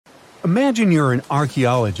Imagine you're an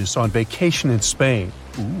archaeologist on vacation in Spain.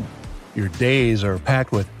 Ooh. Your days are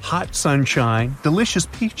packed with hot sunshine, delicious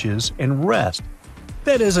peaches, and rest.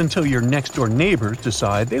 That is until your next-door neighbors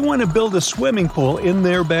decide they want to build a swimming pool in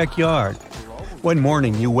their backyard. One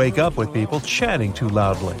morning you wake up with people chatting too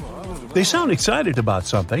loudly. They sound excited about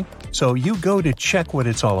something, so you go to check what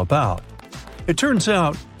it's all about. It turns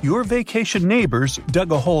out your vacation neighbors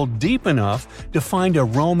dug a hole deep enough to find a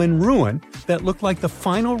Roman ruin that looked like the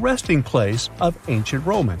final resting place of ancient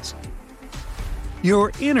Romans.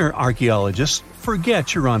 Your inner archaeologists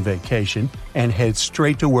forget you're on vacation and head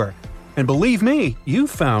straight to work. And believe me, you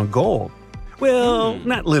found gold. Well,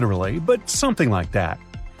 not literally, but something like that.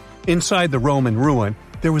 Inside the Roman ruin,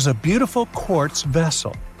 there was a beautiful quartz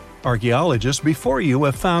vessel. Archaeologists before you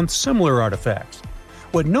have found similar artifacts.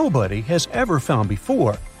 What nobody has ever found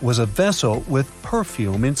before was a vessel with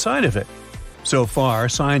perfume inside of it. So far,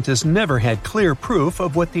 scientists never had clear proof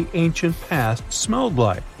of what the ancient past smelled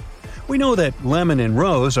like. We know that lemon and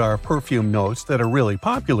rose are perfume notes that are really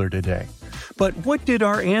popular today. But what did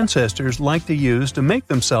our ancestors like to use to make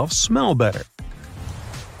themselves smell better?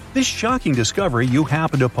 This shocking discovery you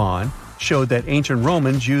happened upon showed that ancient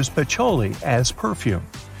Romans used patchouli as perfume.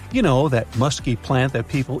 You know, that musky plant that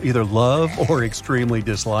people either love or extremely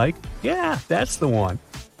dislike? Yeah, that's the one.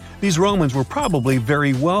 These Romans were probably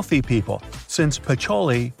very wealthy people, since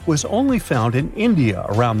patchouli was only found in India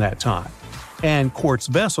around that time. And quartz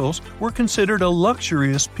vessels were considered a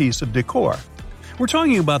luxurious piece of decor. We're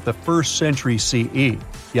talking about the 1st century CE.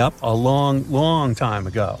 Yep, a long time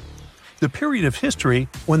ago. The period of history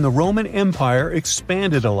when the Roman Empire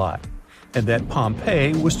expanded a lot, and that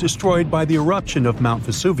Pompeii was destroyed by the eruption of Mount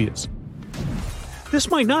Vesuvius.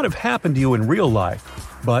 This might not have happened to you in real life,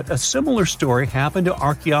 but a similar story happened to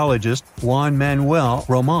archaeologist Juan Manuel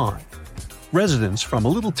Roman. Residents from a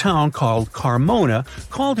little town called Carmona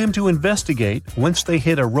called him to investigate whence they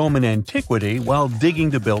hid a Roman antiquity while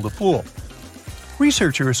digging to build a pool.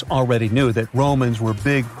 Researchers already knew that Romans were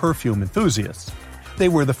big perfume enthusiasts. They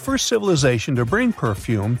were the first civilization to bring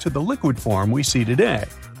perfume to the liquid form we see today.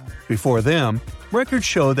 Before them, records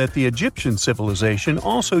show that the Egyptian civilization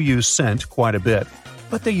also used scent quite a bit,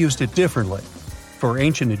 but they used it differently. For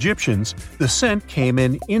ancient Egyptians, the scent came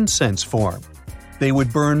in incense form. They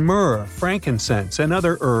would burn myrrh, frankincense, and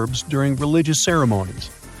other herbs during religious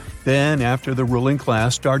ceremonies. Then, after the ruling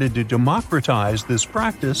class started to democratize this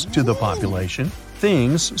practice to the population,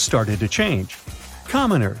 things started to change.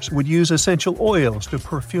 Commoners would use essential oils to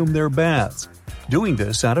perfume their baths, doing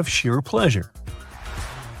this out of sheer pleasure.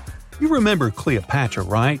 You remember Cleopatra,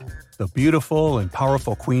 right? The beautiful and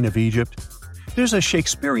powerful queen of Egypt. There's a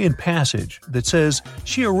Shakespearean passage that says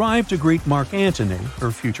she arrived to greet Mark Antony, her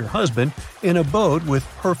future husband, in a boat with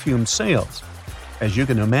perfumed sails. As you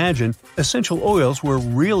can imagine, essential oils were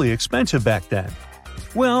really expensive back then.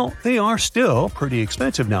 Well, they are still pretty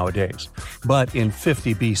expensive nowadays, but in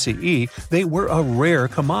 50 BCE, they were a rare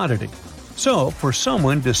commodity. So, for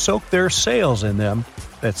someone to soak their sails in them,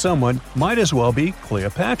 that someone might as well be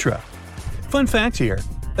Cleopatra. Fun fact here,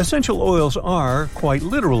 essential oils are, quite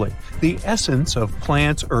literally, the essence of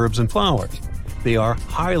plants, herbs, and flowers. They are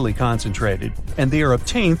highly concentrated, and they are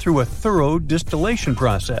obtained through a thorough distillation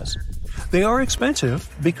process. They are expensive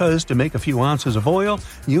because to make a few ounces of oil,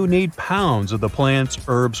 you need pounds of the plants,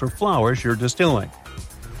 herbs, or flowers you're distilling.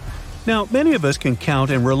 Now, many of us can count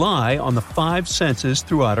and rely on the 5 senses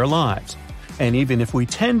throughout our lives. And even if we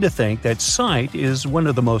tend to think that sight is one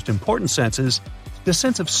of the most important senses, the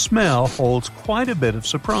sense of smell holds quite a bit of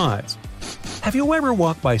surprise. Have you ever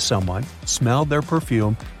walked by someone, smelled their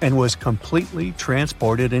perfume, and was completely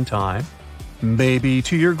transported in time? Maybe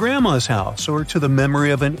to your grandma's house or to the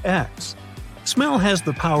memory of an ex. Smell has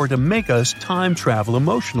the power to make us time travel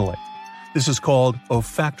emotionally. This is called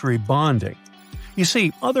olfactory bonding. You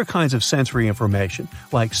see, other kinds of sensory information,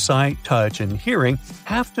 like sight, touch, and hearing,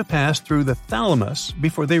 have to pass through the thalamus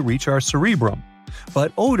before they reach our cerebrum.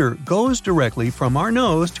 But odor goes directly from our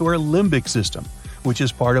nose to our limbic system, which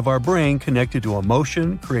is part of our brain connected to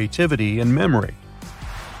emotion, creativity, and memory.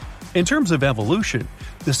 In terms of evolution,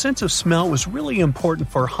 the sense of smell was really important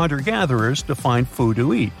for hunter-gatherers to find food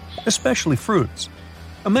to eat, especially fruits.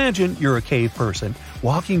 Imagine you're a cave person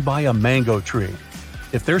walking by a mango tree.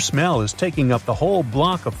 If their smell is taking up the whole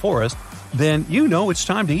block of forest, then you know it's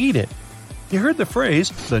time to eat it. You heard the phrase,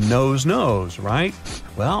 the nose knows, right?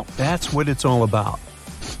 Well, that's what it's all about.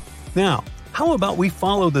 Now, how about we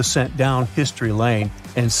follow the scent down history lane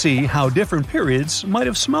and see how different periods might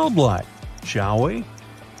have smelled like, shall we?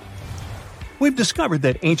 We've discovered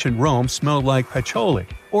that ancient Rome smelled like patchouli,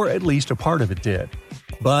 or at least a part of it did.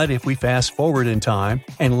 But if we fast forward in time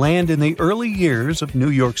and land in the early years of New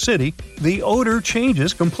York City, the odor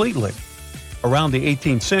changes completely. Around the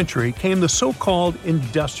 18th century came the so-called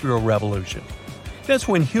Industrial Revolution. That's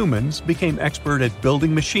when humans became expert at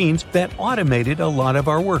building machines that automated a lot of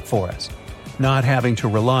our work for us. Not having to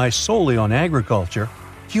rely solely on agriculture,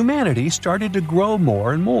 humanity started to grow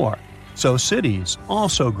more and more, so cities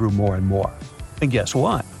also grew more and more. And guess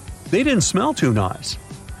what? They didn't smell too nice.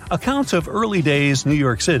 Accounts of early days New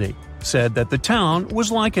York City said that the town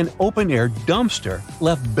was like an open-air dumpster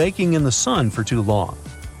left baking in the sun for too long.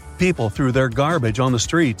 People threw their garbage on the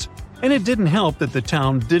streets, and it didn't help that the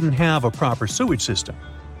town didn't have a proper sewage system.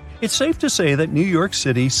 It's safe to say that New York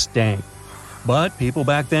City stank. But people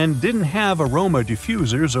back then didn't have aroma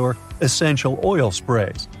diffusers or essential oil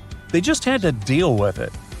sprays. They just had to deal with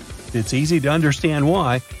it. It's easy to understand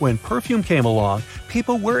why, when perfume came along,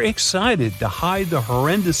 people were excited to hide the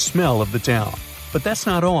horrendous smell of the town. But that's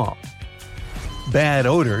not all. Bad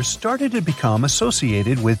odors started to become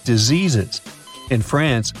associated with diseases. In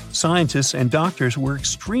France, scientists and doctors were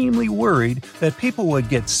extremely worried that people would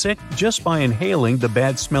get sick just by inhaling the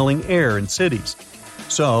bad-smelling air in cities.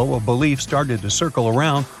 So, a belief started to circle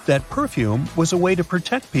around that perfume was a way to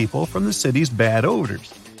protect people from the city's bad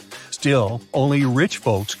odors. Still, only rich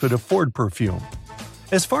folks could afford perfume.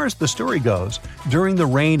 As far as the story goes, during the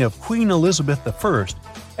reign of Queen Elizabeth I,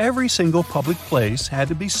 every single public place had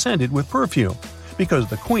to be scented with perfume, because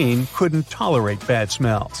the Queen couldn't tolerate bad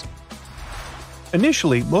smells.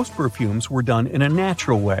 Initially, most perfumes were done in a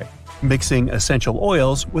natural way, mixing essential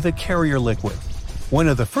oils with a carrier liquid. One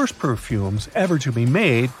of the first perfumes ever to be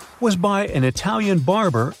made was by an Italian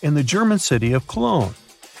barber in the German city of Cologne.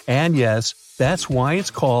 And yes, that's why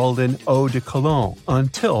it's called an eau de cologne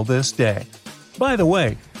until this day. By the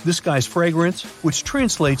way, this guy's fragrance, which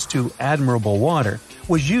translates to admirable water,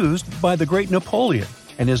 was used by the great Napoleon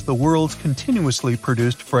and is the world's continuously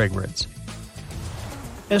produced fragrance.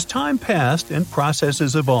 As time passed and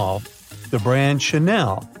processes evolved, the brand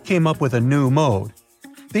Chanel came up with a new mode.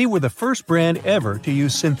 They were the first brand ever to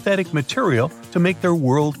use synthetic material to make their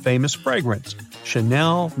world-famous fragrance,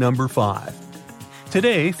 Chanel No. 5.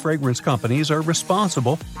 Today, fragrance companies are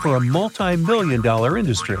responsible for a multi-million-dollar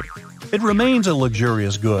industry. It remains a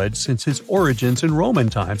luxurious good since its origins in Roman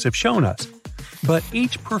times have shown us. But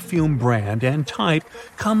each perfume brand and type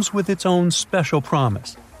comes with its own special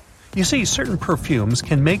promise. You see, certain perfumes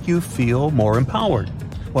can make you feel more empowered,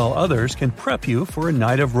 while others can prep you for a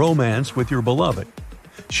night of romance with your beloved.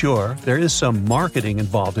 Sure, there is some marketing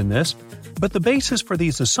involved in this, but the basis for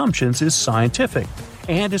these assumptions is scientific,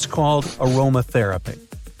 and it's called aromatherapy.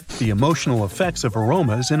 The emotional effects of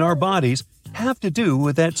aromas in our bodies have to do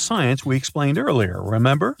with that science we explained earlier,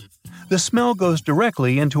 remember? The smell goes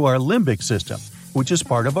directly into our limbic system, which is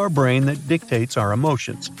part of our brain that dictates our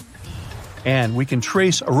emotions. And we can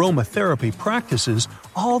trace aromatherapy practices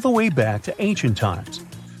all the way back to ancient times.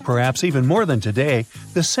 Perhaps even more than today,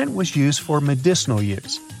 the scent was used for medicinal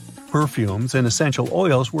use. Perfumes and essential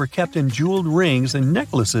oils were kept in jeweled rings and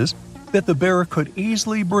necklaces that the bearer could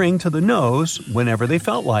easily bring to the nose whenever they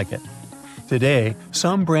felt like it. Today,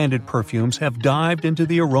 some branded perfumes have dived into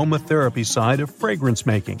the aromatherapy side of fragrance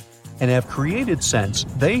making and have created scents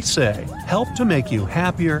they say help to make you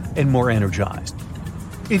happier and more energized.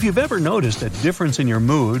 If you've ever noticed a difference in your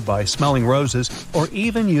mood by smelling roses or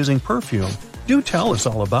even using perfume, do tell us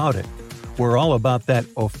all about it. We're all about that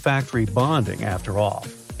olfactory bonding after all.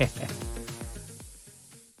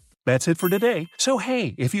 That's it for today. So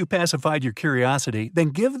hey, if you pacified your curiosity, then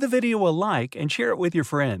give the video a like and share it with your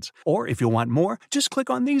friends. Or if you want more, just click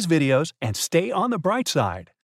on these videos and stay on the bright side.